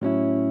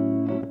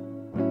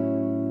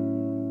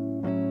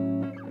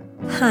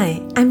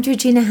Hi, I'm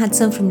Georgina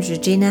Hudson from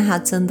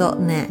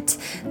georginahudson.net.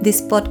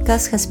 This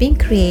podcast has been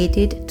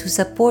created to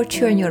support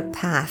you on your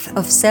path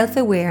of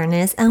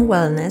self-awareness and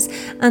wellness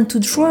and to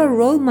draw a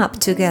roadmap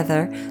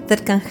together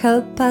that can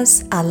help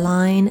us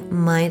align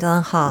mind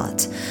and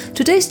heart.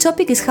 Today's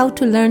topic is how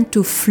to learn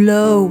to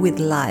flow with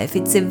life.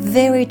 It's a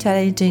very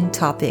challenging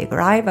topic,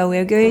 right? But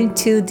we're going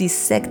to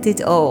dissect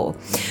it all.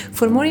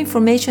 For more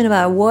information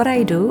about what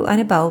I do and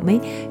about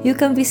me, you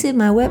can visit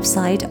my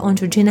website on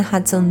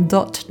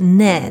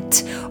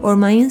georginahudson.net or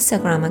my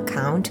Instagram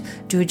account,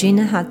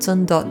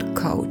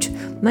 georginahudson.coach.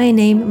 My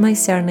name, my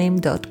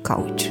surname,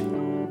 .coach.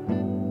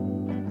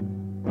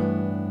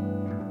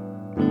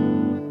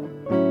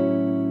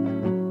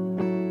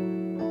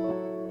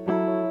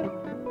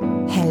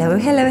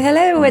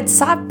 Hello,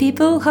 what's up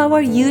people? How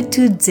are you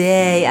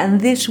today?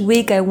 And this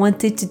week I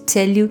wanted to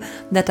tell you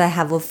that I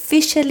have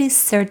officially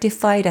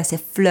certified as a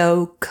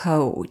flow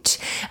coach.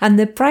 And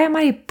the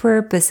primary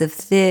purpose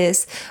of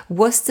this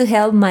was to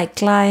help my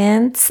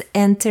clients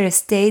enter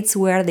states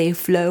where they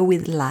flow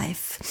with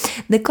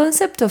life. The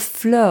concept of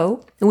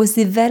flow was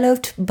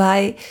developed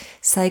by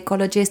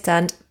psychologists,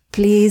 and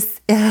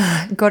please,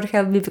 God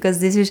help me because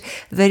this is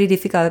very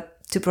difficult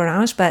to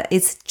pronounce, but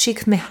it's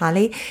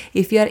Csikszentmihalyi.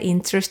 If you are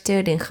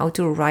interested in how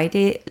to write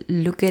it,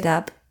 look it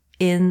up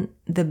in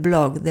the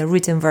blog, the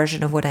written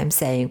version of what I'm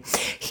saying.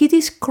 He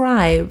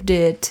described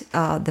it,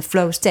 the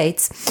flow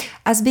states,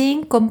 as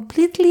being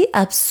completely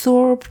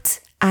absorbed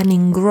and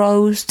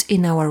engrossed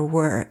in our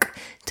work.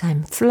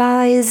 Time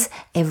flies,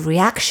 every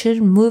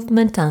action,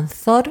 movement, and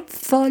thought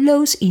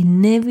follows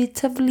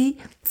inevitably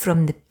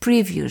from the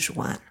previous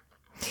one.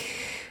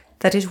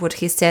 That is what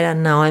he said,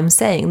 and now I'm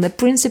saying the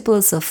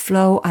principles of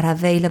flow are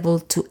available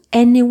to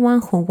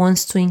anyone who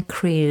wants to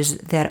increase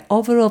their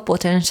overall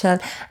potential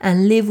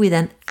and live with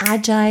an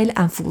agile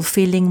and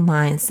fulfilling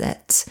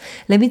mindset.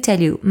 Let me tell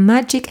you,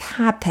 magic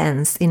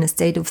happens in a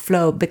state of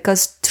flow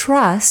because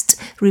trust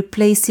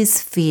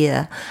replaces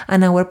fear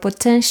and our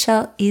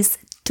potential is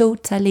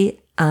totally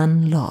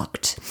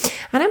unlocked.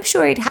 And I'm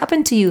sure it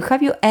happened to you.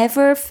 Have you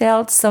ever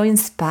felt so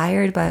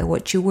inspired by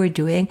what you were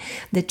doing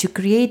that you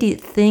created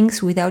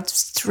things without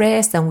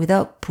stress and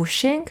without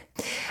pushing?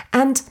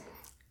 And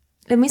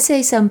let me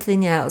say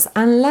something else.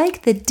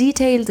 Unlike the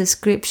detailed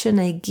description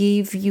I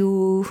gave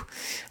you,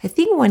 I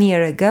think 1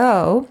 year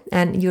ago,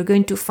 and you're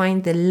going to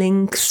find the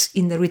links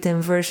in the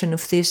written version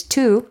of this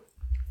too,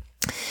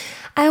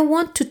 I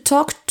want to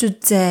talk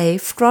today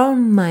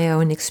from my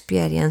own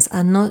experience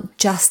and not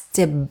just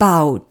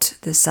about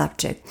the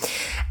subject.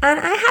 And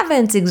I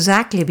haven't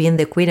exactly been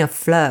the queen of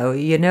flow.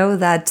 You know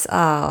that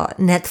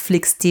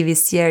Netflix TV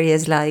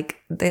series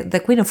like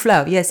the Queen of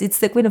Flow. Yes, it's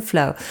the Queen of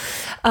Flow.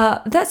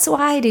 That's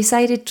why I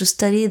decided to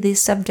study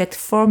this subject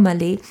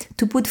formally,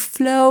 to put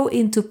flow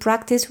into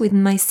practice with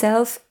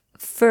myself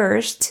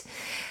first,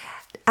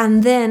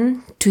 and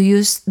then to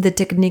use the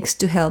techniques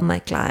to help my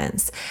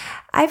clients.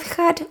 I've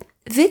had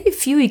very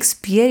few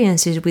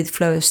experiences with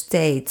flow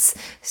states,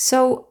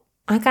 so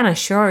I can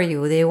assure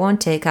you they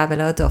won't take up a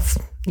lot of,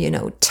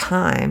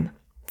 time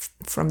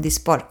from this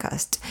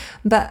podcast.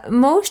 But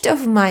most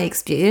of my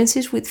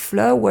experiences with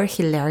flow were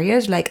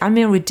hilarious. Like, I'm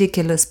a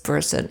ridiculous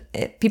person.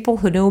 People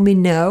who know me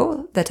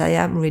know that I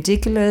am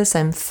ridiculous,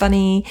 I'm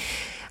funny,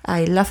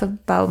 I laugh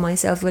about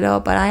myself a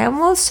lot, but I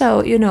am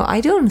also,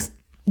 I don't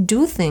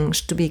do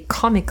things to be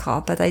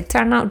comical, but I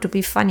turn out to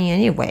be funny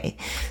anyway.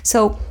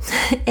 So,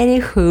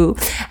 anywho,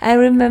 I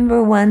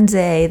remember one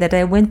day that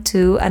I went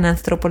to an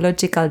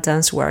anthropological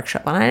dance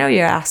workshop, and I know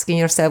you're asking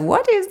yourself,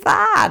 what is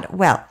that?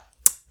 Well,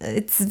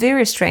 it's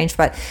very strange,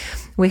 but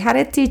we had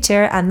a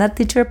teacher, and that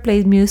teacher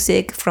played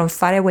music from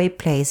faraway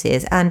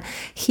places, and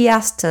he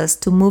asked us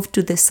to move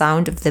to the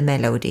sound of the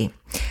melody.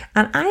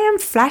 And I am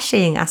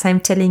flashing as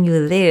I'm telling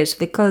you this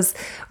because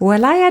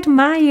while I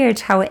admired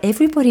how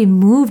everybody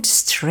moved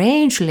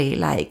strangely,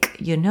 like,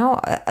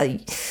 I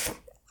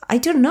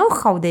don't know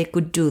how they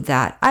could do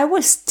that. I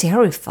was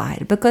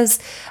terrified because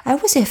I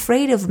was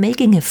afraid of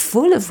making a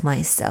fool of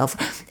myself.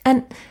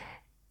 And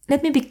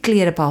let me be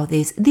clear about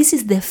this. This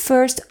is the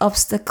first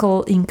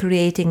obstacle in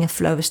creating a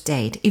flow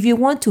state. If you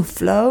want to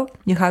flow,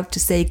 you have to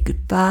say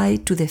goodbye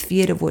to the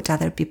fear of what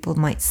other people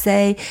might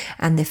say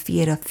and the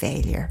fear of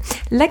failure.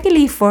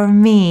 Luckily for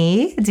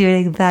me,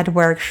 during that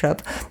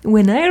workshop,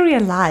 when I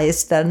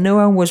realized that no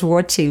one was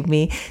watching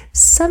me,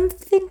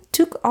 something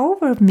took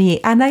over me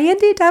and I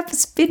ended up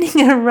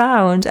spinning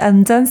around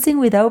and dancing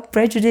without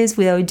prejudice,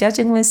 without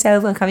judging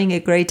myself, and having a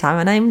great time.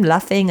 And I'm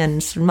laughing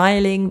and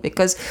smiling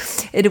because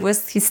it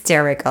was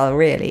hysterical,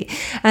 really.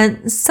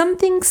 And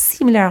something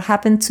similar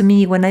happened to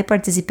me when I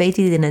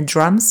participated in a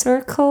drum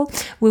circle.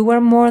 We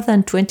were more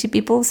than 20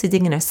 people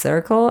sitting in a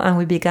circle and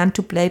we began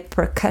to play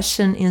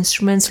percussion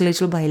instruments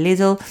little by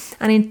little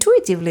and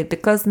intuitively,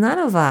 because none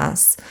of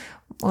us,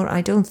 or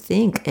I don't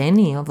think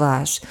any of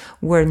us,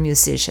 were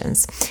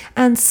musicians.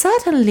 And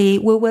suddenly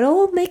we were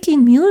all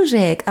making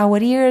music.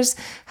 Our ears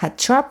had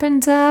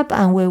sharpened up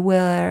and we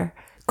were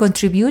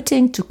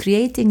contributing to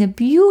creating a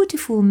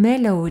beautiful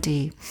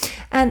melody.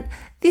 And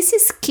This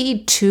is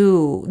key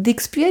too. The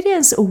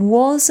experience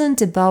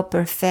wasn't about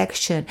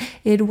perfection.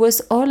 It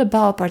was all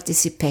about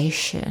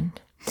participation.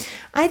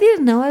 I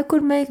didn't know I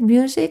could make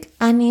music,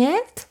 and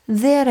yet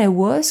there I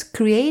was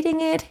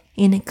creating it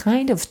in a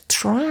kind of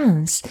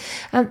trance.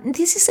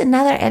 This is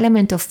another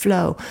element of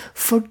flow,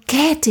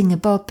 forgetting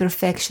about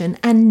perfection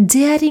and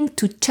daring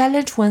to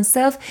challenge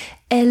oneself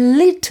a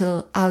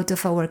little out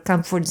of our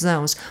comfort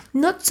zones.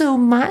 Not so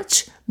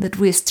much that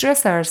we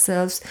stress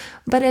ourselves,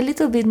 but a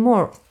little bit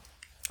more.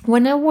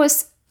 When I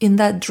was in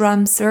that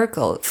drum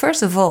circle,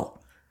 first of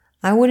all,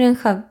 I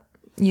wouldn't have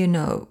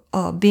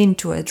been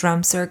to a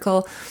drum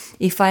circle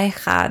if I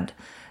had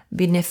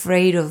been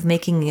afraid of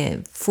making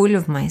a fool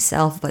of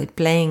myself by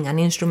playing an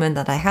instrument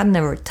that I had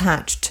never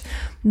touched.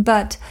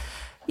 But,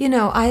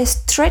 I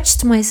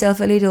stretched myself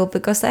a little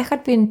because I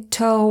had been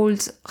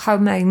told how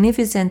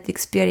magnificent the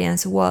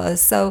experience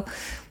was. So,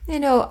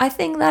 I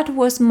think that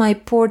was my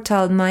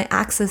portal, my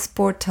access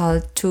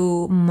portal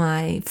to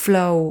my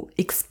flow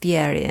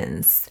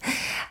experience.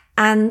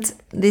 And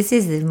this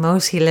is the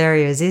most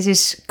hilarious. This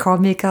is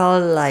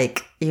comical,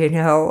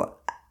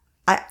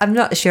 I'm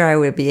not sure I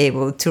will be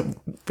able to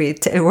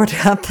retell what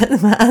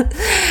happened, but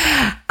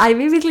I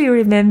vividly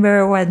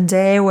remember one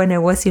day when I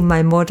was in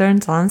my modern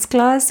dance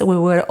class, we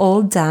were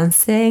all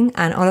dancing,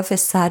 and all of a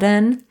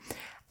sudden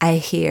I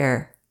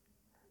hear,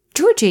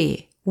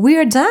 "Georgie,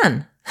 we're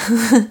done."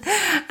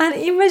 And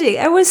imagine,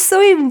 I was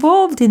so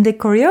involved in the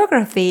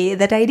choreography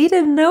that I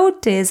didn't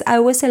notice I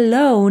was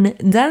alone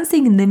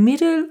dancing in the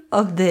middle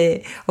of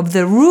the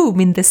room,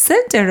 in the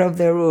center of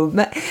the room.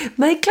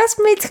 My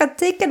classmates had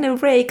taken a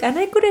break and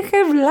I couldn't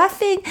help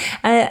laughing,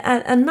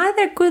 and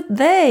neither could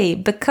they,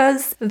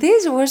 because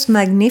this was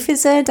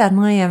magnificent, and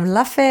I am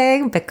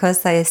laughing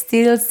because I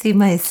still see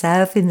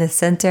myself in the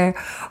center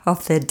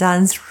of the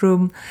dance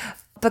room,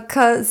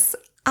 because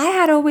I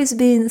had always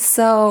been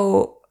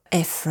so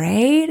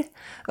afraid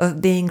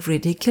of being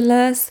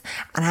ridiculous,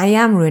 and I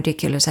am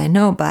ridiculous, I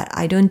know, but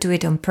I don't do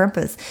it on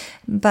purpose.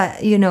 But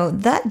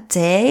that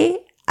day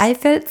I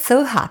felt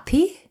so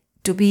happy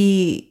to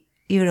be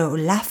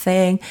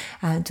laughing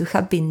and to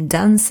have been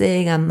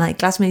dancing, and my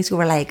classmates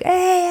were like,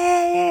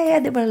 hey,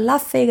 they were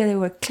laughing and they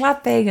were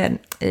clapping, and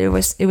it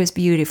was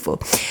beautiful.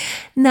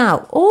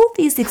 Now, all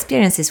these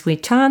experiences,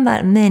 which aren't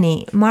that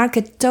many, mark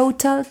a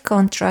total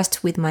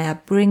contrast with my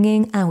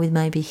upbringing and with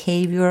my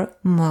behavior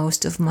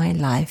most of my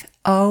life.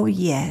 Oh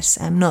yes,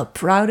 I'm not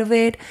proud of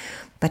it,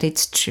 but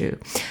it's true.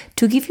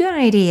 To give you an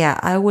idea,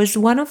 I was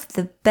one of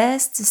the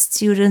best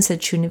students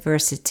at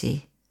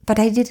university, but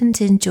I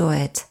didn't enjoy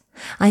it.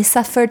 I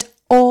suffered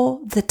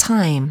all the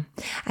time.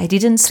 I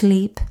didn't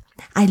sleep.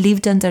 I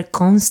lived under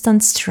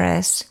constant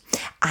stress.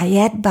 I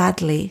ate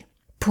badly,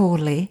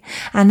 poorly,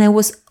 and I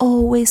was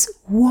always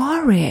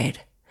worried.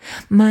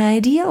 My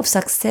idea of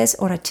success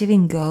or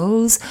achieving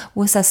goals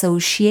was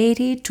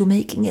associated to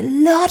making a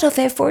lot of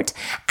effort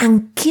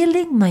and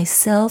killing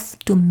myself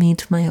to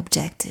meet my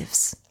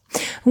objectives.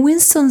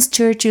 Winston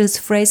Churchill's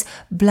phrase,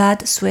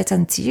 blood, sweat,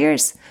 and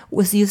tears,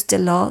 was used a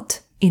lot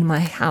in my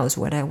house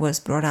where I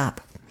was brought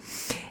up.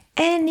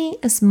 Any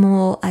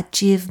small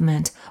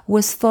achievement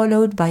was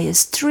followed by a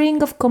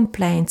string of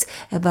complaints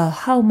about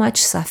how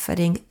much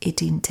suffering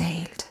it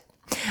entailed.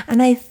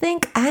 And I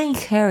think I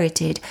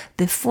inherited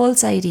the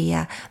false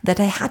idea that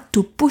I had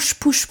to push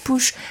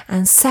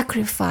and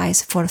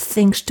sacrifice for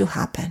things to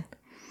happen.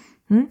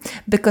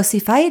 Because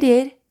if I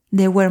did,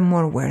 they were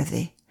more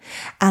worthy.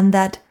 And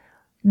that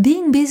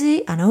being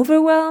busy and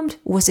overwhelmed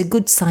was a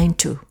good sign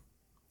too.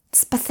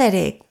 It's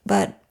pathetic,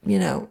 but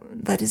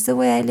that is the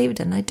way I lived,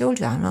 and I told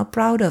you I'm not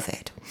proud of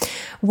it.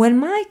 When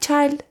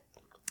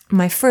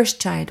my first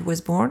child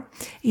was born,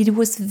 it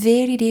was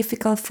very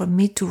difficult for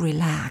me to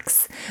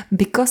relax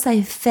because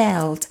I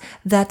felt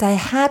that I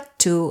had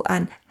to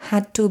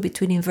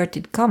between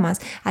inverted commas,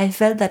 I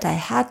felt that I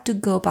had to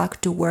go back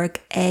to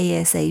work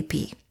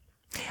ASAP.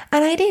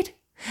 And I did.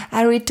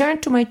 I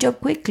returned to my job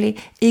quickly,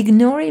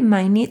 ignoring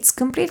my needs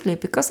completely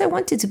because I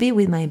wanted to be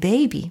with my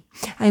baby.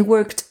 I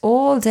worked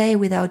all day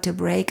without a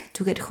break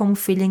to get home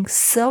feeling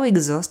so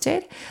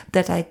exhausted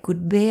that I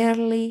could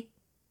barely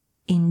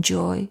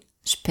enjoy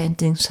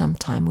spending some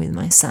time with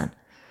my son.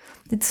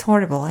 It's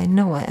horrible. I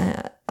know.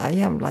 I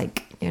am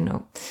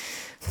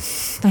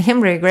I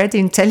am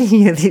regretting telling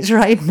you this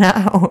right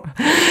now.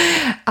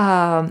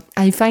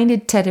 I find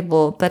it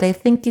terrible, but I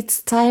think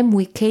it's time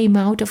we came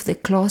out of the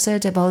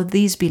closet about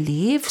these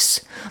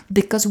beliefs,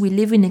 because we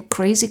live in a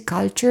crazy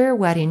culture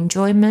where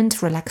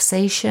enjoyment,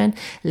 relaxation,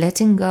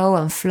 letting go,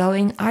 and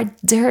flowing are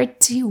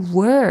dirty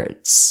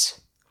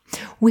words.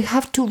 We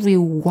have to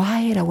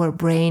rewire our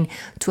brain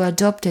to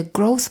adopt a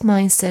growth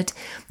mindset,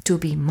 to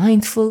be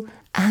mindful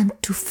and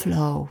to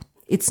flow.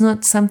 It's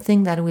not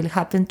something that will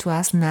happen to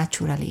us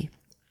naturally.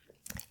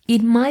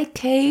 In my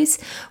case,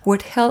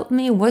 what helped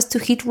me was to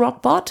hit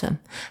rock bottom.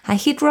 I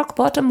hit rock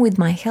bottom with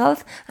my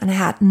health, and I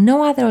had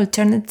no other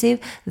alternative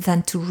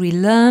than to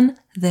relearn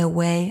the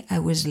way I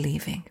was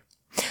living.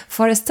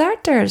 For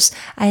starters,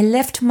 I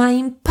left my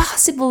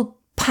impossible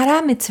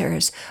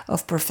parameters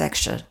of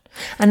perfection.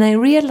 And I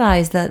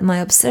realized that my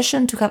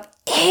obsession to have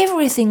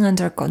everything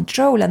under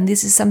control, and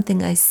this is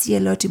something I see a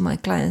lot in my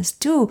clients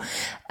too,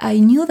 I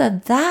knew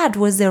that that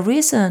was the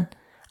reason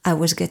I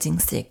was getting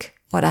sick,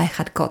 or I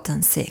had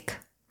gotten sick.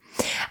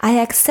 I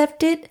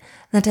accepted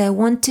that I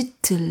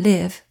wanted to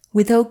live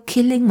without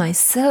killing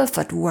myself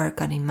at work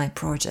and in my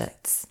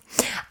projects.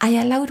 I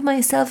allowed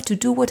myself to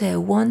do what I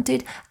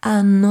wanted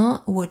and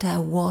not what I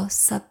was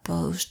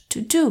supposed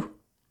to do.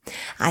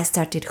 I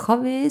started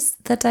hobbies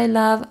that I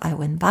love. I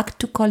went back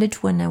to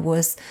college when I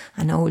was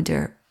an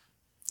older,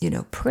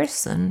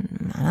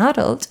 person, an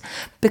adult,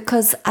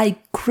 because I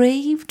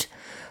craved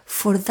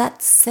for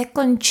that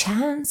second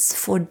chance,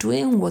 for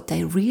doing what I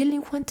really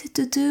wanted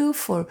to do,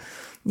 for,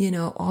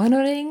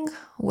 honoring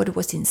what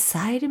was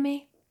inside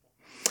me.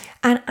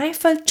 And I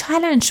felt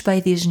challenged by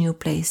these new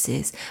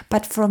places,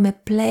 but from a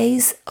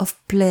place of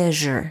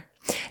pleasure.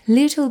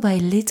 Little by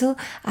little,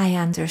 I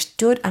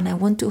understood, and I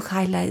want to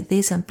highlight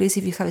this, and please,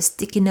 if you have a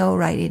sticky note,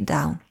 write it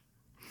down.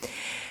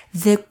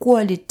 The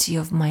quality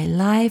of my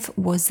life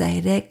was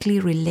directly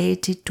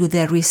related to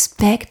the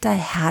respect I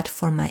had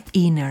for my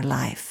inner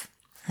life.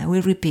 I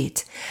will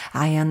repeat.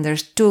 I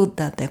understood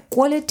that the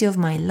quality of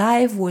my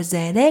life was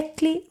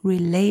directly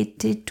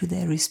related to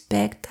the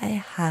respect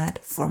I had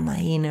for my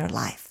inner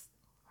life.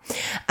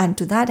 And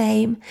to that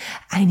aim,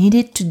 I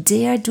needed to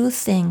dare do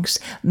things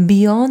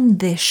beyond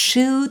the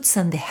shoulds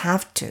and the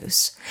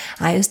have-tos.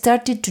 I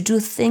started to do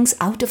things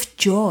out of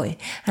joy,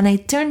 and I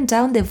turned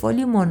down the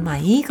volume on my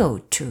ego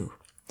too.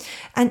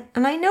 And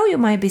I know you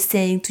might be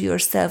saying to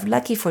yourself,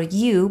 lucky for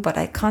you, but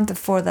I can't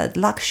afford that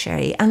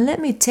luxury. And let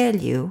me tell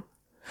you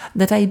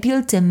that I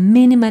built a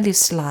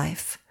minimalist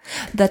life,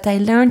 that I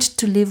learned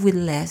to live with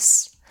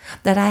less,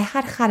 that I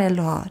had a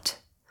lot,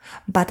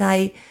 but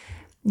I,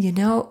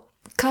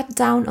 cut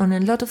down on a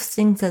lot of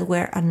things that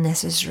were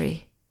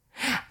unnecessary.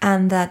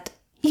 And that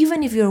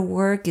even if your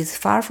work is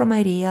far from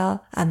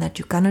ideal and that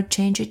you cannot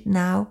change it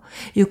now,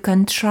 you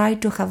can try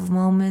to have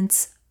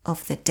moments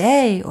of the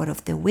day or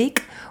of the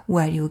week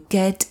where you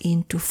get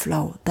into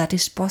flow. That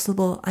is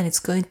possible, and it's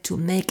going to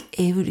make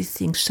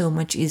everything so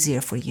much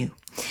easier for you.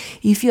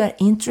 If you are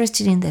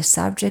interested in the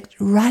subject,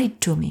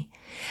 write to me.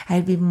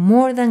 I'll be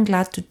more than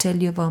glad to tell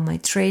you about my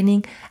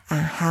training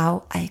and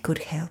how I could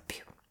help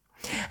you.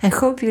 I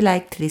hope you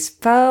liked this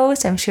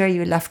post. I'm sure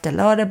you laughed a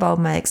lot about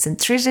my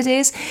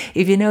eccentricities.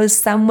 If you know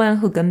someone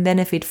who can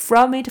benefit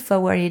from it,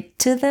 forward it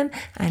to them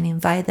and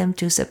invite them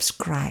to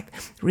subscribe.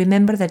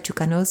 Remember that you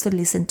can also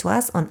listen to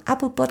us on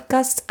Apple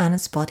Podcasts and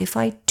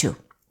Spotify too.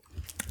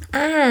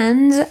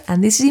 And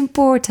this is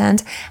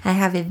important, I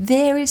have a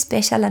very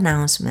special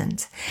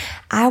announcement.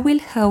 I will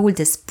hold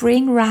a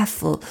spring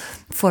raffle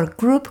for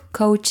group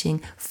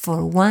coaching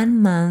for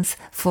 1 month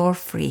for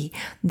free.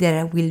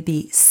 There will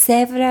be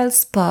several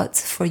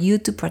spots for you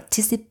to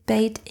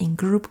participate in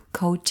group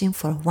coaching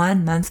for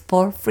 1 month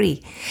for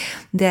free.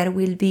 There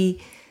will be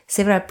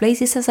several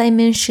places, as I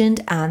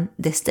mentioned, and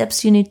the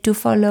steps you need to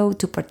follow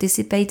to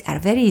participate are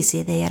very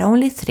easy. They are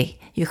only 3.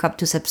 You have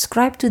to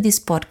subscribe to this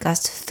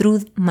podcast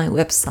through my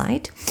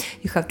website.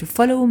 You have to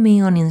follow me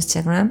on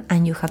Instagram,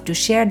 and you have to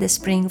share the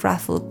spring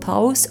raffle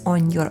post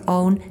on your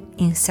own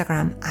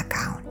Instagram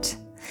account.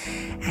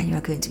 And you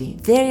are going to be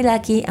very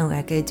lucky, and we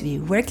are going to be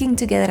working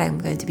together. I'm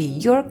going to be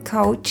your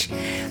coach.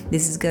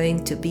 This is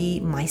going to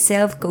be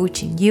myself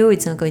coaching you.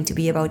 It's not going to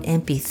be about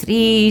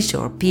MP3s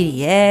or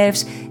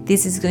PDFs.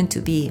 This is going to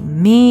be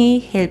me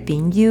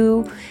helping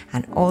you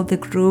and all the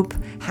group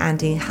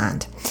hand in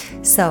hand.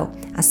 So,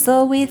 as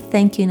always,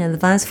 thank you in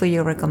advance for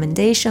your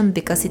recommendation,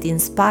 because it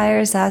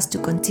inspires us to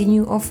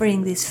continue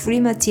offering this free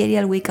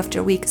material week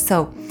after week.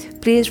 So,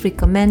 please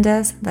recommend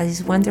us. That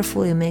is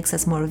wonderful. It makes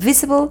us more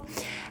visible.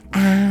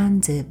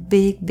 And a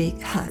big,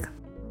 big hug.